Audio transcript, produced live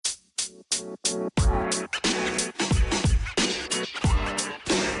Good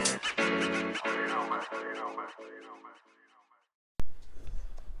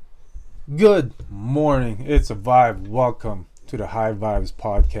morning. It's a vibe. Welcome to the High Vibes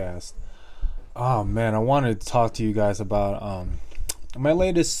podcast. Oh man, I wanted to talk to you guys about my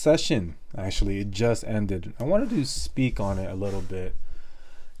latest session. Actually, it just ended. I wanted to speak on it a little bit,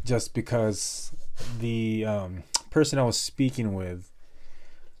 just because the person I was speaking with,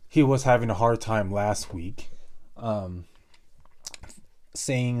 he was having a hard time last week,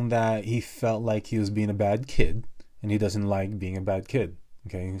 saying that he felt like he was being a bad kid, and he doesn't like being a bad kid.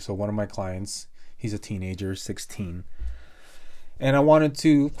 Okay, so one of my clients, he's a teenager, 16. And I wanted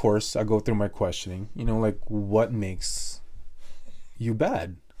to, of course, I go through my questioning, like what makes you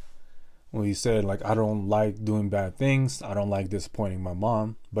bad? Well, he said, I don't like doing bad things. I don't like disappointing my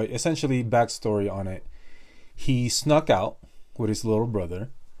mom. But essentially, backstory on it, he snuck out with his little brother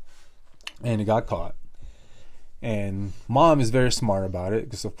and he got caught. And mom is very smart about it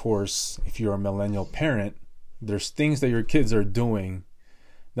because, of course, if you're a millennial parent, there's things that your kids are doing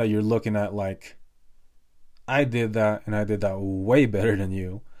that you're looking at like, I did that and I did that way better than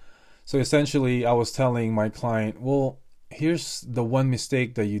you. So essentially, I was telling my client, well, here's the one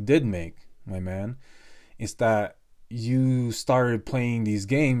mistake that you did make, my man, is that you started playing these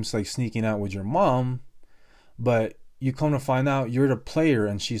games like sneaking out with your mom, but you come to find out you're the player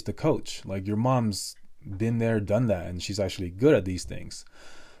and she's the coach. Like your mom's been there, done that, and she's actually good at these things.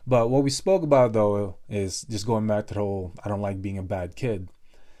 But what we spoke about though is just going back to the whole, I don't like being a bad kid.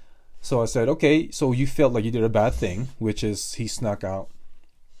 So I said, okay, so you felt like you did a bad thing, which is he snuck out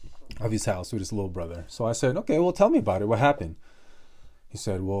of his house with his little brother. So I said, okay, well, tell me about it. What happened? He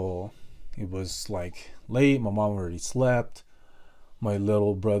said, well, it was late. My mom already slept. My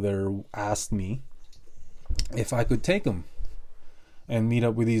little brother asked me if I could take him and meet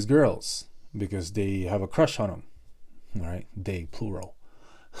up with these girls because they have a crush on him. All right, they, plural.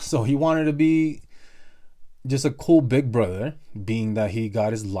 So he wanted to be just a cool big brother, being that he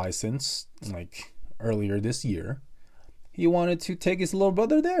got his license earlier this year. He wanted to take his little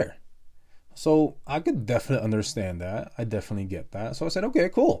brother there. So I could definitely understand that. I definitely get that. So I said, okay,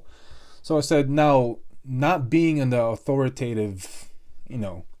 cool. So I said, now, not being in the authoritative,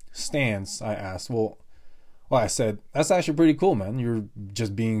 stance, I asked, well, I said, that's actually pretty cool, man. You're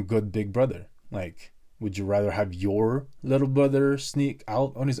just being a good big brother. Would you rather have your little brother sneak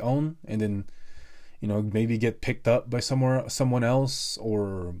out on his own and then maybe get picked up by someone else,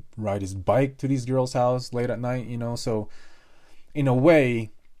 or ride his bike to these girls' house late at night, So in a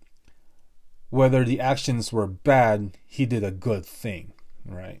way, whether the actions were bad, he did a good thing,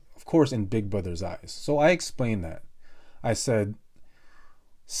 right? Of course, in Big Brother's eyes. So I explained that. I said,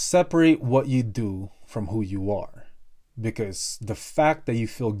 separate what you do from who you are. Because the fact that you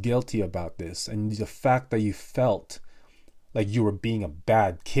feel guilty about this, and the fact that you felt like you were being a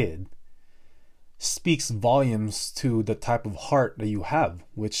bad kid, speaks volumes to the type of heart that you have,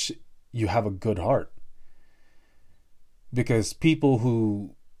 which you have a good heart. Because people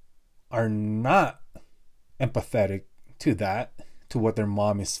who are not empathetic to that, to what their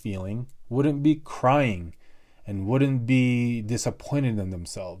mom is feeling, wouldn't be crying and wouldn't be disappointed in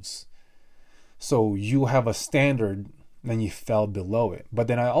themselves. So you have a standard and you fell below it. But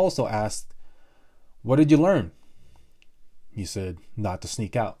then I also asked, what did you learn? He said, not to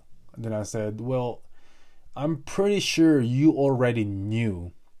sneak out. And then I said, well, I'm pretty sure you already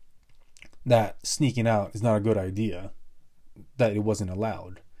knew that sneaking out is not a good idea, that it wasn't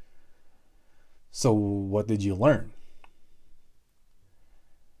allowed. So what did you learn?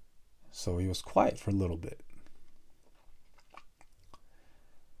 So he was quiet for a little bit.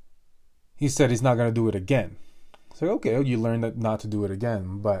 He said he's not going to do it again. So okay, you learned that not to do it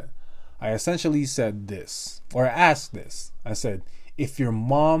again. But I essentially said this, or I asked this. I said, if your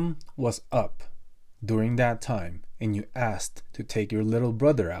mom was up during that time and you asked to take your little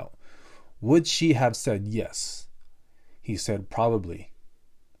brother out, would she have said yes? He said, probably.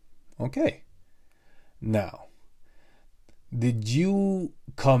 Okay. Now, did you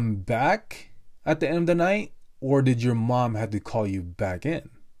come back at the end of the night, or did your mom have to call you back in?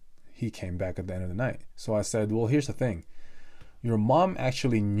 He came back at the end of the night. So I said, well, here's the thing. Your mom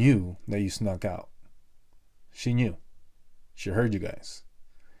actually knew that you snuck out. She knew. She heard you guys.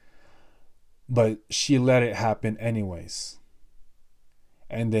 But she let it happen anyways.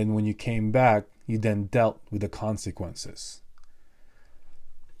 And then when you came back, you then dealt with the consequences.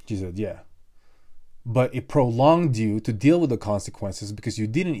 She said, yeah. But it prolonged you to deal with the consequences because you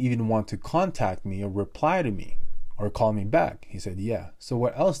didn't even want to contact me or reply to me or call me back. He said, yeah. So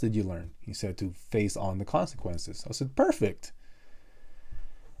what else did you learn? He said, to face on the consequences. I said, perfect.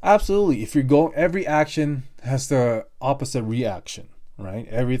 Absolutely. If you're going, every action has the opposite reaction, right?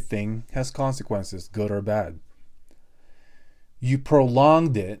 Everything has consequences, good or bad. You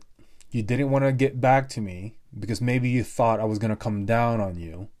prolonged it. You didn't want to get back to me because maybe you thought I was going to come down on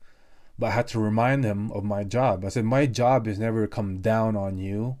you. But I had to remind him of my job. I said, my job is never to come down on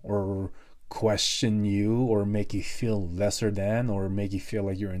you or question you or make you feel lesser than or make you feel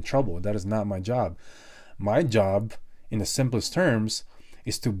like you're in trouble. That is not my job. My job, in the simplest terms,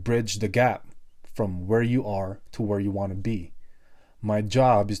 is to bridge the gap from where you are to where you want to be. My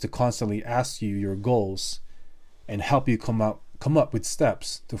job is to constantly ask you your goals and help you come up with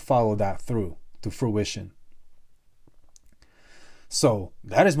steps to follow that through to fruition. So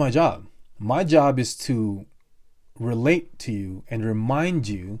that is my job. My job is to relate to you and remind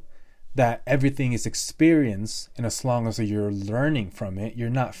you that everything is experience, and as long as you're learning from it, you're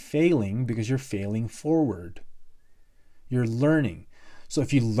not failing because you're failing forward. You're learning. So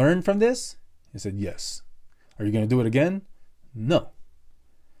if you learn from this, he said, yes. Are you going to do it again? No.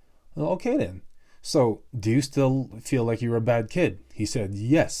 Well, okay then. So do you still feel like you're a bad kid? He said,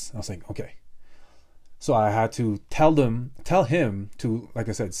 yes. I was like, okay. So I had to tell him to, like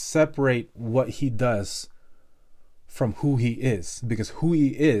I said, separate what he does from who he is. Because who he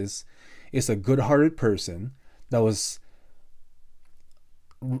is a good-hearted person that was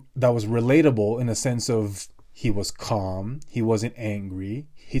relatable in the sense of he was calm, he wasn't angry,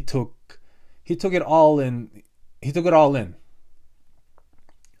 he took it all in. He took it all in.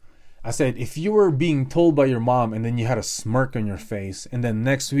 I said, if you were being told by your mom and then you had a smirk on your face and then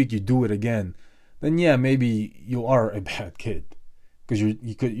next week you do it again, then yeah, maybe you are a bad kid because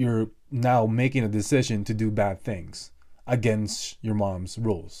you're now making a decision to do bad things against your mom's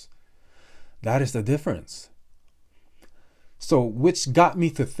rules. That is the difference. So, which got me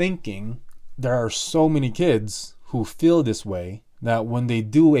to thinking there are so many kids who feel this way, that when they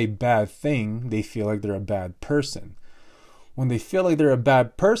do a bad thing, they feel like they're a bad person. When they feel like they're a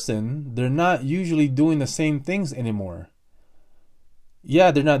bad person, they're not usually doing the same things anymore.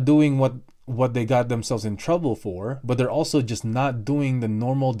 Yeah, they're not doing what they got themselves in trouble for, but they're also just not doing the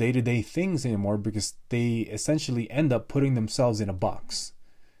normal day-to-day things anymore because they essentially end up putting themselves in a box.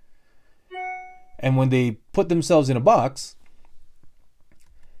 And when they put themselves in a box,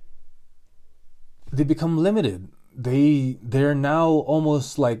 they become limited. They're now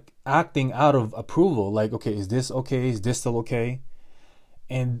almost like acting out of approval. Like, okay, is this okay? Is this still okay?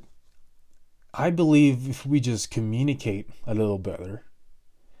 And I believe if we just communicate a little better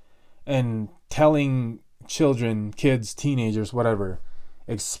and telling children, kids, teenagers, whatever,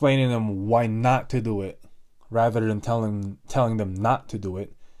 explaining them why not to do it rather than telling them not to do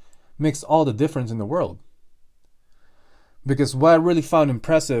it, makes all the difference in the world. Because what I really found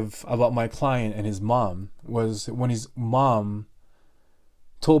impressive about my client and his mom was when his mom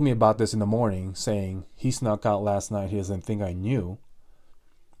told me about this in the morning, saying he snuck out last night, he doesn't think I knew.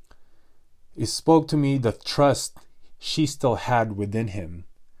 It spoke to me the trust she still had within him.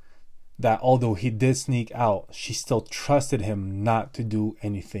 That although he did sneak out, she still trusted him not to do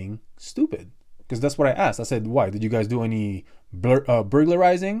anything stupid. Because that's what I asked. I said, why? Did you guys do any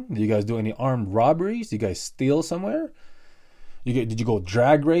burglarizing? Did you guys do any armed robberies? Did you guys steal somewhere? Did you go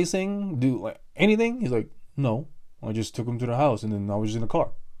drag racing? Do like anything? He's like, no. I just took him to the house and then I was just in the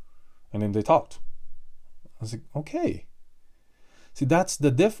car. And then they talked. I was like, okay. See, that's the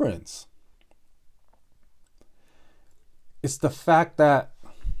difference. It's the fact that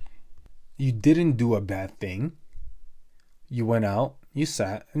you didn't do a bad thing. You went out, you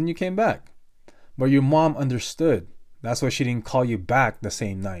sat, and you came back. But your mom understood. That's why she didn't call you back the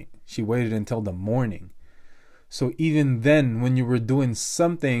same night. She waited until the morning. So even then, when you were doing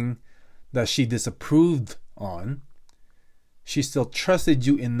something that she disapproved on, she still trusted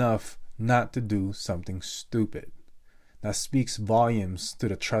you enough not to do something stupid. That speaks volumes to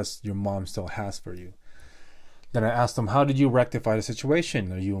the trust your mom still has for you. Then I asked him, how did you rectify the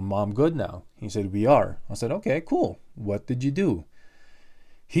situation? Are you and mom good now? He said, we are. I said, okay, cool. What did you do?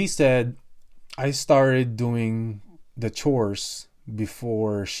 He said, I started doing the chores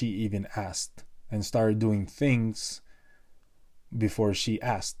before she even asked, and started doing things before she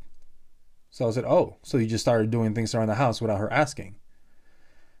asked. So I said, oh, so you just started doing things around the house without her asking?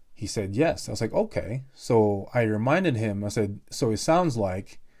 He said, yes. I was like, okay. So I reminded him, I said, so it sounds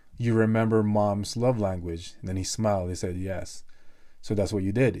like you remember mom's love language. And then he smiled. He said, yes. So that's what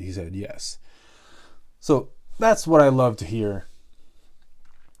you did? He said, yes. So that's what I love to hear.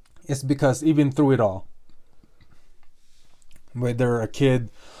 It's because even through it all, whether a kid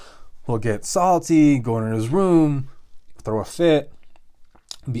will get salty, go in his room, throw a fit,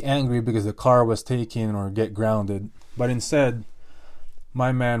 be angry because the car was taken or get grounded, but instead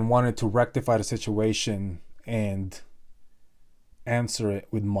my man wanted to rectify the situation and answer it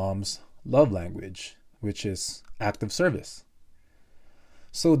with mom's love language, which is act of service.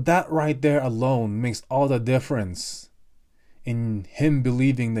 So that right there alone makes all the difference in him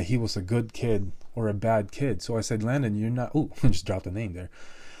believing that he was a good kid or a bad kid. So I said, Landon, you're not, oh, I just dropped a name there.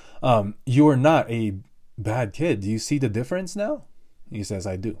 You are not a bad kid. Do you see the difference now? He says,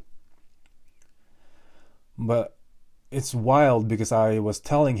 I do. But it's wild because I was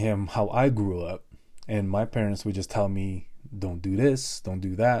telling him how I grew up, and my parents would just tell me, don't do this, don't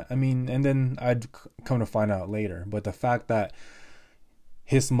do that. I mean, and then I'd come to find out later. But the fact that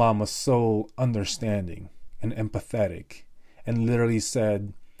his mom was so understanding and empathetic and literally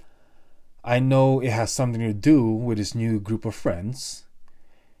said, I know it has something to do with his new group of friends,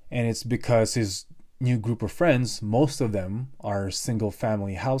 and it's because his new group of friends, most of them are single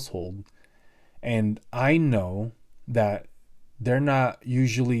family household, and I know that they're not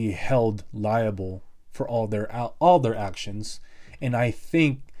usually held liable for all their actions, and I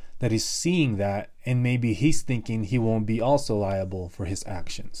think that he's seeing that, and maybe he's thinking he won't be also liable for his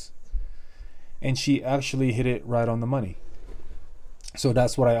actions. And she actually hit it right on the money. So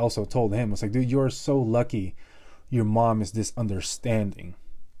that's what I also told him. I was like, dude, you're so lucky your mom is this understanding,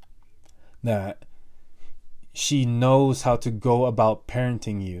 that she knows how to go about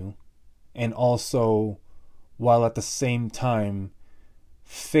parenting you, and also while at the same time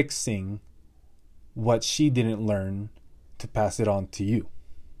fixing what she didn't learn to pass it on to you.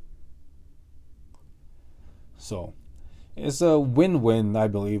 So it's a win-win, I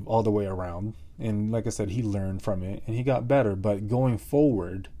believe, all the way around. And like I said, he learned from it and he got better. But going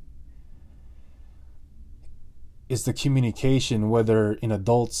forward is the communication, whether in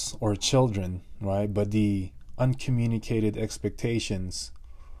adults or children, right? But the uncommunicated expectations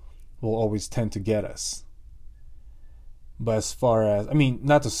will always tend to get us. But as far as, I mean,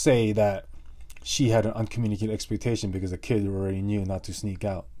 not to say that she had an uncommunicated expectation because the kid already knew not to sneak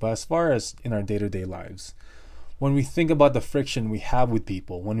out. But as far as in our day-to-day lives, when we think about the friction we have with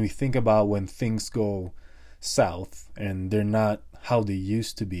people, when we think about when things go south and they're not how they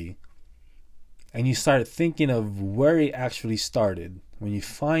used to be, and you start thinking of where it actually started, when you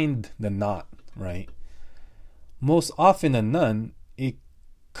find the knot, right? Most often than none, it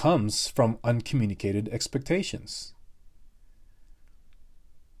comes from uncommunicated expectations.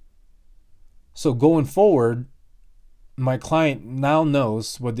 So going forward, my client now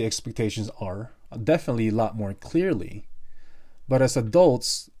knows what the expectations are, definitely a lot more clearly. But as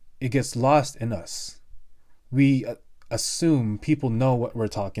adults, it gets lost in us. We assume people know what we're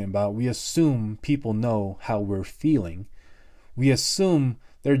talking about. We assume people know how we're feeling. We assume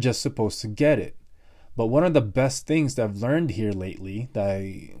they're just supposed to get it. But one of the best things that I've learned here lately that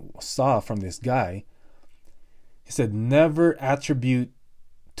I saw from this guy, he said, never attribute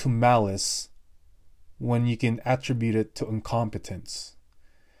to malice when you can attribute it to incompetence.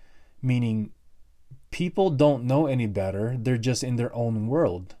 Meaning, people don't know any better. They're just in their own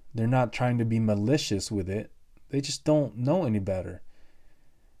world. They're not trying to be malicious with it. They just don't know any better.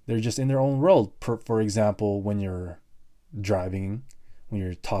 They're just in their own world. For example, when you're driving, when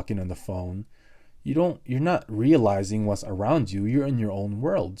you're talking on the phone, you're not realizing what's around you. You're in your own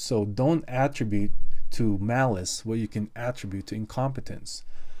world. So don't attribute to malice what you can attribute to incompetence.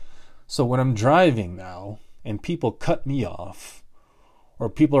 So when I'm driving now and people cut me off, or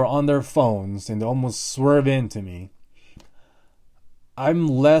people are on their phones and they almost swerve into me, I'm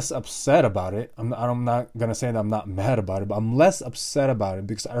less upset about it. I'm not going to say that I'm not mad about it, but I'm less upset about it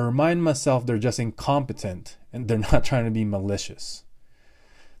because I remind myself they're just incompetent and they're not trying to be malicious.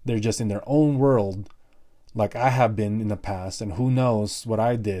 They're just in their own world like I have been in the past, and who knows what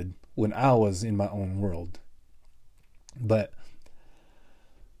I did when I was in my own world. But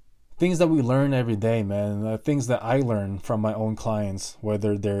things that we learn every day, man, things that I learn from my own clients,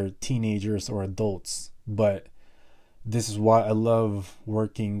 whether they're teenagers or adults. But this is why I love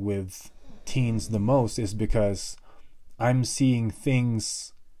working with teens the most, is because I'm seeing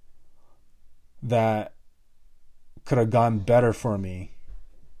things that could have gone better for me,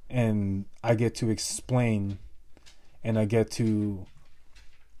 and I get to explain and I get to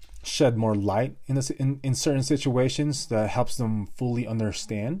shed more light in certain situations that helps them fully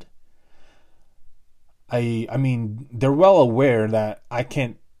understand. I mean, they're well aware that I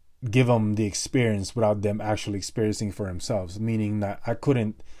can't give them the experience without them actually experiencing for themselves, meaning that I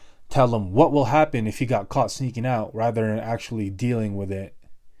couldn't tell them what will happen if he got caught sneaking out rather than actually dealing with it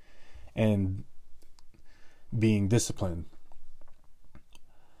and being disciplined.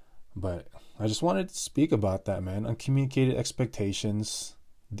 But I just wanted to speak about that, man. Uncommunicated expectations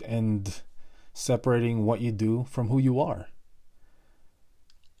and separating what you do from who you are.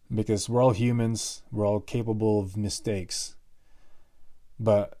 because we're all humans, we're all capable of mistakes,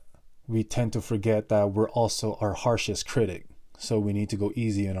 but we tend to forget that we're also our harshest critic, so we need to go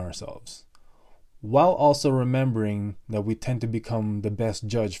easy on ourselves, while also remembering that we tend to become the best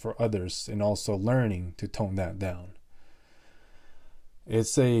judge for others and also learning to tone that down.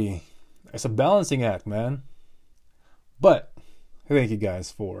 It's a balancing act, man. But thank you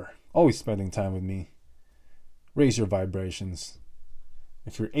guys for always spending time with me. Raise your vibrations.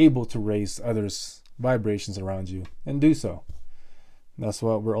 If you're able to raise others' vibrations around you, and do so. That's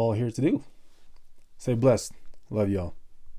what we're all here to do. Stay blessed. Love y'all.